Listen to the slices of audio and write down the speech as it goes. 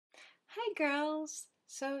Hi, girls!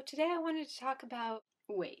 So today I wanted to talk about...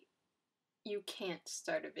 Wait, you can't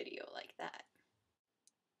start a video like that.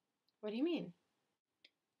 What do you mean?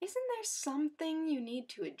 Isn't there something you need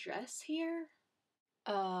to address here?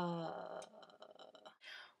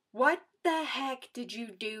 What the heck did you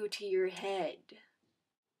do to your head?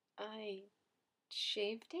 I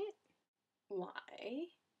shaved it? Why?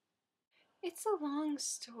 It's a long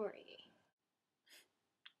story.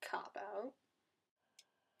 Cop out.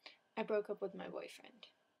 I broke up with my boyfriend.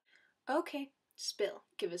 Okay, spill.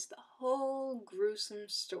 Give us the whole gruesome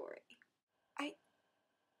story.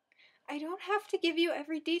 I don't have to give you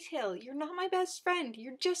every detail. You're not my best friend.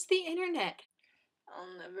 You're just the internet.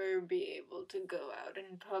 I'll never be able to go out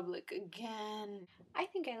in public again. I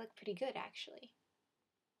think I look pretty good, actually.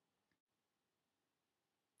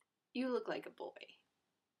 You look like a boy.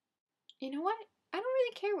 You know what? I don't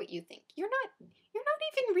really care what you think. You're not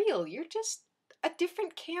even real. You're just a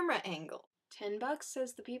different camera angle. $10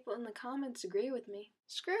 says the people in the comments agree with me.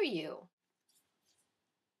 Screw you.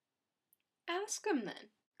 Ask them then.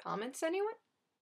 Comments, anyone?